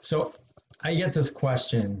 So I get this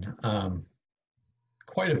question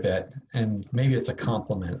quite a bit, and maybe it's a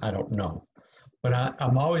compliment, I don't know. But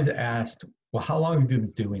I'm always asked, well, how long have you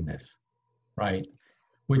been doing this, right?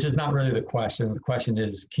 Which is not really the question. The question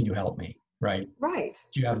is, can you help me, right? Right.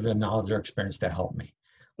 Do you have the knowledge or experience to help me?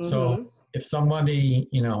 Mm-hmm. So if somebody,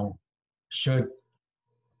 should,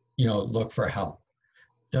 look for help,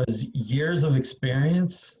 does years of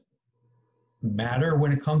experience matter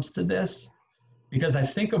when it comes to this? Because I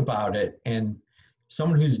think about it, and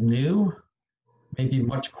someone who's new may be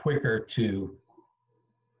much quicker to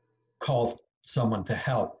call someone to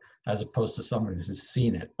help as opposed to someone who's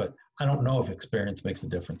seen it. But I don't know if experience makes a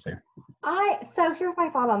difference there. So here's my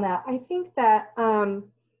thought on that. I think that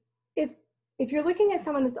if you're looking at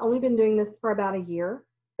someone that's only been doing this for about a year,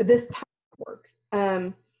 this type of work,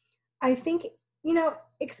 I think,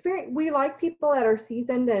 experience, we like people that are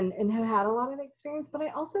seasoned and have had a lot of experience, but I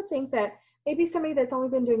also think that maybe somebody that's only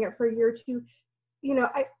been doing it for a year or two,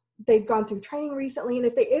 they've gone through training recently, and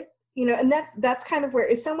and that's kind of where,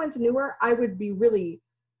 if someone's newer, I would be really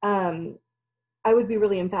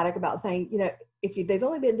emphatic about saying, if they've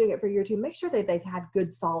only been doing it for a year or two, make sure that they've had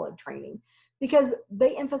good, solid training, because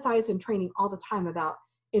they emphasize in training all the time about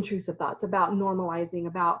intrusive thoughts, about normalizing,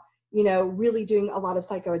 about, really doing a lot of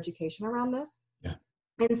psychoeducation around this. Yeah.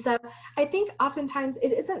 And so I think oftentimes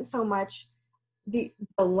it isn't so much the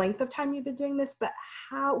length of time you've been doing this, but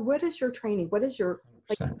what is your training? What is your,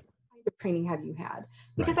 what kind of training have you had?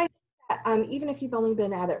 Because right. I think that even if you've only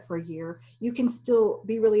been at it for a year, you can still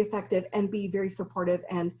be really effective and be very supportive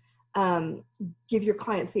and give your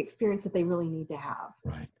clients the experience that they really need to have.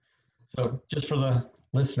 Right. So just for the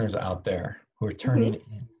listeners out there who are turning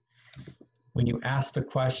in, when you ask the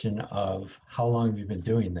question of how long have you been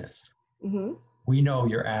doing this, we know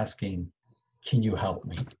you're asking, can you help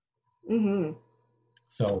me?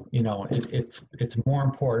 So, it's more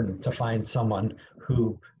important to find someone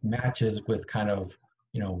who matches with kind of,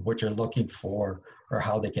 what you're looking for or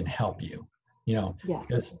how they can help you, Yes.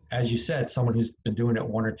 Because as you said, someone who's been doing it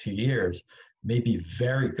 1 or 2 years may be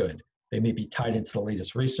very good. They may be tied into the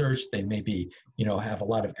latest research. They may be, have a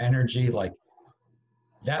lot of energy. Like,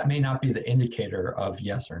 that may not be the indicator of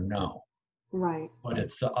yes or no. Right. But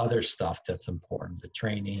it's the other stuff that's important, the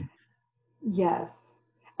training. Yes.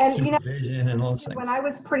 And supervision and those things. When I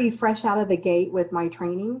was pretty fresh out of the gate with my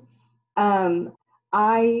training, I'm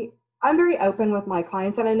very open with my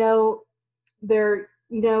clients, and I know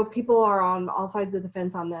people are on all sides of the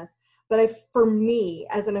fence on this. But for me,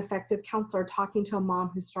 as an effective counselor, talking to a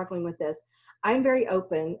mom who's struggling with this, I'm very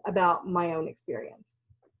open about my own experience.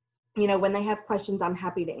 When they have questions, I'm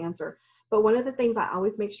happy to answer. But one of the things I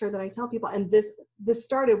always make sure that I tell people, and this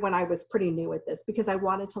started when I was pretty new at this, because I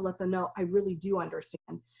wanted to let them know I really do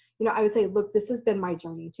understand. I would say, look, this has been my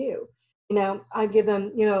journey too. I give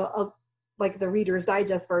them, like the Reader's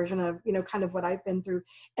Digest version of, kind of what I've been through.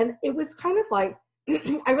 And it was kind of like,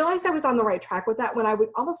 I realized I was on the right track with that when I would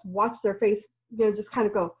almost watch their face, just kind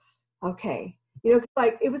of go, okay.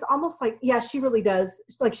 Like it was almost like, yeah, she really does.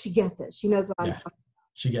 Like she gets it. She knows what I'm talking about.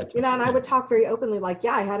 She gets and I would talk very openly, like,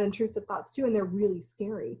 yeah, I had intrusive thoughts too, and they're really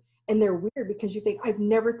scary and they're weird because you think, I've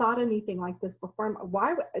never thought anything like this before.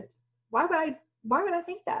 Why would I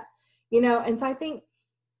think that? And so I think,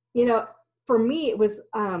 for me, it was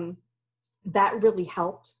that really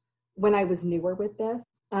helped when I was newer with this.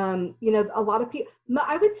 A lot of people,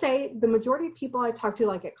 I would say the majority of people I talk to,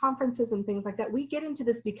 like at conferences and things like that, we get into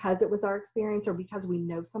this because it was our experience or because we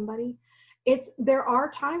know somebody. There are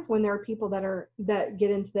times when there are people that get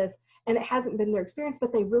into this and it hasn't been their experience,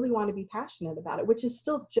 but they really want to be passionate about it, which is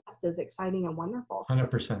still just as exciting and wonderful.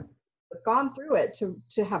 100%. I've gone through it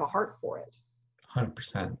to have a heart for it.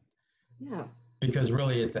 100%. Yeah. Because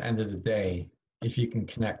really, at the end of the day, if you can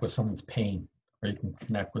connect with someone's pain or you can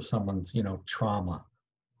connect with someone's, trauma,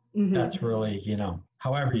 that's really,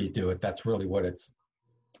 however you do it, that's really what it's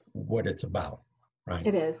about, right?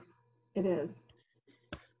 It is.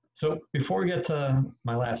 So before we get to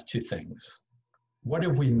my last 2 things, what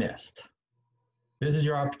have we missed? This is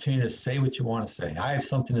your opportunity to say what you want to say. I have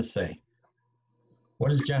something to say. What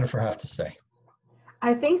does Jennifer have to say?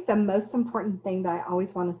 I think the most important thing that I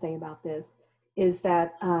always want to say about this is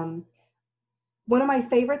that one of my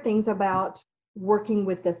favorite things about working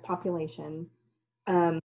with this population,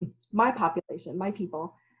 my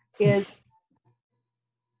people, is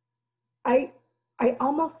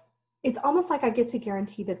it's almost like I get to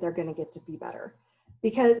guarantee that they're going to get to be better.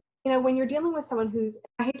 Because, when you're dealing with someone who's,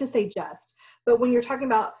 I hate to say but when you're talking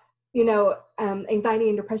about, anxiety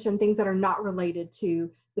and depression, things that are not related to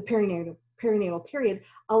the perinatal period,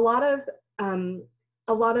 a lot of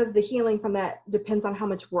the healing from that depends on how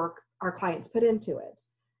much work our clients put into it.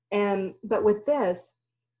 But with this,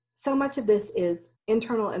 so much of this is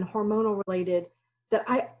internal and hormonal related that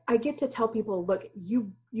I get to tell people, look,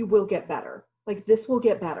 you will get better. Like this will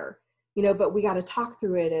get better, but we got to talk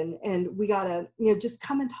through it and we got to, just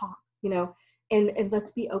come and talk, and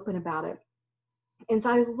let's be open about it. And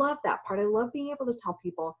so I love that part. I love being able to tell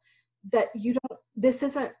people that this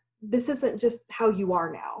isn't just how you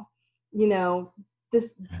are now, this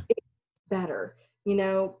is better,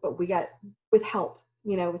 but we got with help,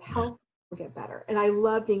 we'll get better. And I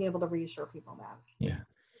love being able to reassure people that. Yeah.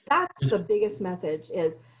 That's the biggest message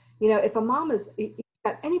is, you know, if a mom is, if you've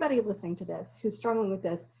got anybody listening to this who's struggling with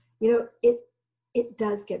this, you know, it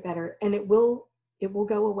does get better, and it will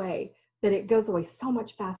go away, but it goes away so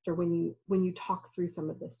much faster when you talk through some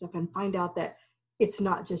of this stuff and find out that it's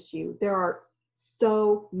not just you. There are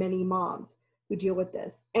so many moms who deal with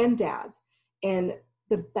this, and dads, and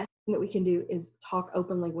the best thing that we can do is talk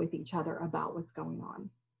openly with each other about what's going on.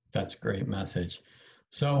 That's a great message.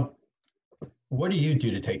 So what do you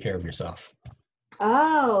do to take care of yourself?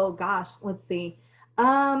 Oh gosh, let's see.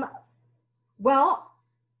 Well,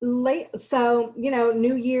 so, you know,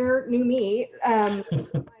 new year, new me.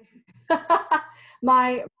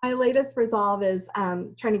 My latest resolve is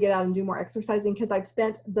trying to get out and do more exercising, because I've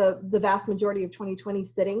spent the vast majority of 2020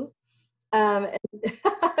 sitting,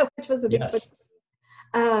 which was a big switch.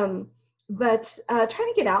 But trying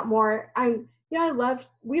to get out more.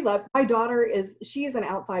 We love, my daughter she is an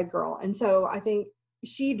outside girl, and so I think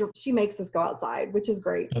she makes us go outside, which is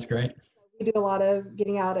great. That's great. We do a lot of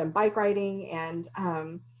getting out and bike riding, and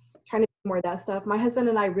trying to do more of that stuff. My husband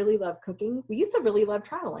and I really love cooking. We used to really love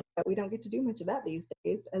traveling, but we don't get to do much of that these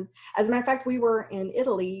days. As a matter of fact, we were in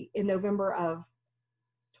Italy in November of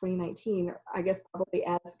 2019, I guess probably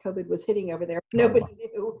as COVID was hitting over there. Nobody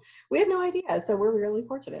knew. We had no idea, so we're really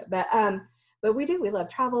fortunate. But we love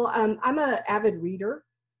travel. I'm an avid reader,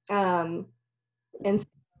 and so,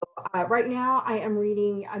 right now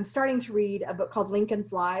I'm starting to read a book called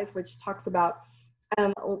Lincoln's Lies, which talks about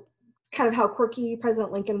kind of how quirky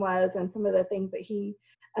President Lincoln was and some of the things that he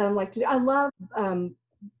liked to do. I love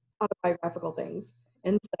autobiographical things,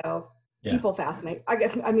 and so people fascinate. I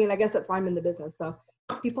guess that's why I'm in the business. So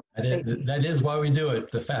people. That is why we do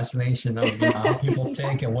it. The fascination of how people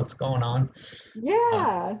take and what's going on.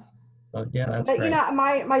 Yeah. That's but great. You know,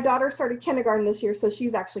 my daughter started kindergarten this year, so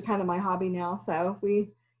she's actually kind of my hobby now. So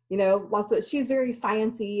we, you know, she's very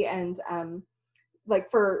sciencey, and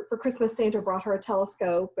like for Christmas, Santa brought her a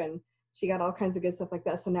telescope, and she got all kinds of good stuff like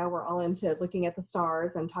that. So now we're all into looking at the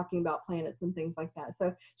stars and talking about planets and things like that.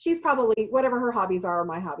 So she's probably, whatever her hobbies are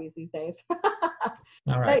my hobbies these days.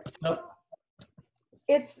 All right.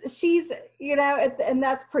 She's, you know, and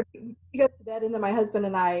that's pretty, she goes to bed, and then my husband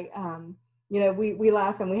and I, you know, we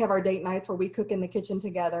laugh, and we have our date nights where we cook in the kitchen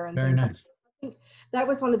together. And very nice. I think that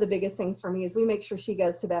was one of the biggest things for me, is we make sure she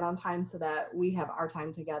goes to bed on time so that we have our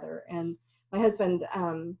time together. And my husband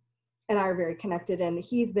and I are very connected, and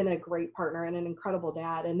he's been a great partner and an incredible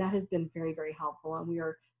dad, and that has been very, very helpful. And we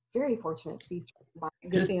are very fortunate to be surrounded by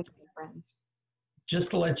good family and friends.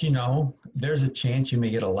 Just to let you know, there's a chance you may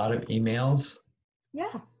get a lot of emails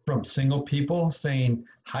from single people saying,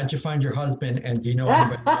 how'd you find your husband, and do you know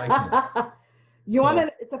anybody like him?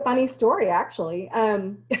 It's a funny story, actually.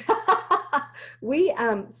 So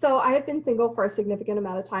I had been single for a significant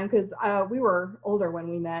amount of time, because we were older when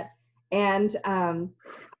we met, and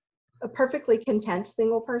a perfectly content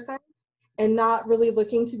single person, and not really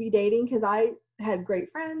looking to be dating, because I had great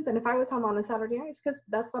friends, and if I was home on a Saturday night, because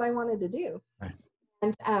that's what I wanted to do. Right.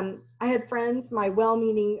 And I had friends, my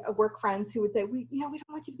well-meaning work friends, who would say, we don't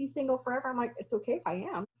want you to be single forever. I'm like, it's okay if I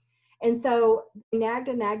am. And so they nagged,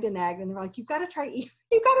 and they're like, you've got to try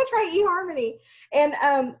eHarmony. And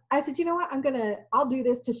I said, you know what, I'll do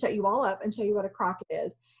this to shut you all up and show you what a crock it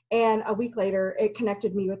is. And a week later, it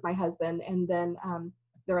connected me with my husband, and then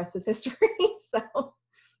the rest is history. So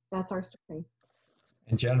that's our story.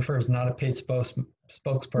 And Jennifer is not a paid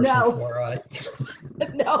spokesperson for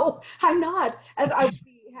No, I'm not. As I would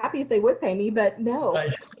be happy if they would pay me, but no.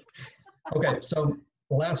 Right. Okay, so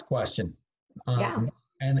last question.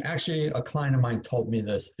 And actually, a client of mine told me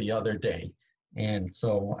this the other day, and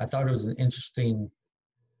so I thought it was an interesting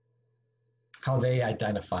how they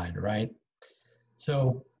identified, right?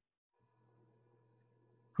 So,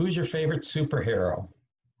 who's your favorite superhero,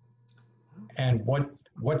 and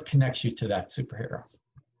what connects you to that superhero?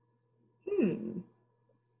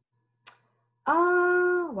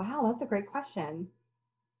 Wow, that's a great question.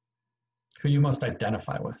 Who you most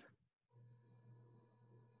identify with?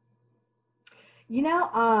 You know,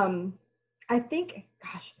 I think,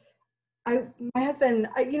 my husband,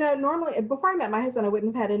 normally before I met my husband, I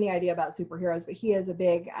wouldn't have had any idea about superheroes, but he is a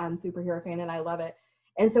big superhero fan, and I love it.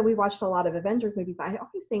 And so we watched a lot of Avengers movies. I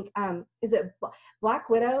always think, is it Black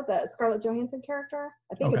Widow, the Scarlett Johansson character?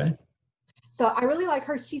 I think. Okay. So I really like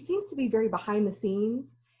her. She seems to be very behind the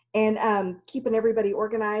scenes, and keeping everybody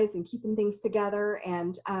organized and keeping things together.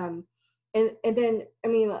 And then, I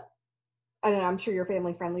mean, I don't know, I'm sure you're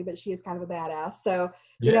family friendly, but she is kind of a badass. So,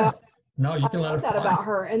 you know, no, you can I love that about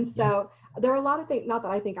her. And so there are a lot of things, not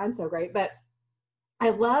that I think I'm so great, but I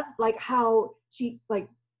love like how she's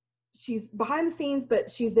behind the scenes,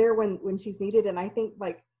 but she's there when she's needed. And I think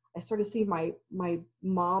like, I sort of see my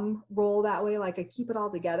mom role that way. Like I keep it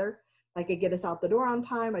all together. Like I get us out the door on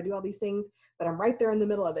time. I do all these things, but I'm right there in the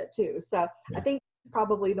middle of it too. So Yeah. I think it's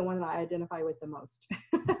probably the one that I identify with the most.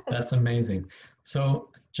 That's amazing. So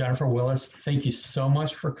Jennifer Willis, thank you so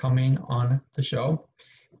much for coming on the show.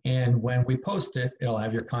 And when we post it, it'll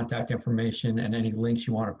have your contact information and any links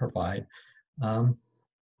you want to provide. So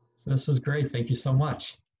this was great. Thank you so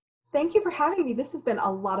much. Thank you for having me. This has been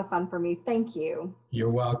a lot of fun for me. Thank you.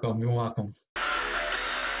 You're welcome. You're welcome.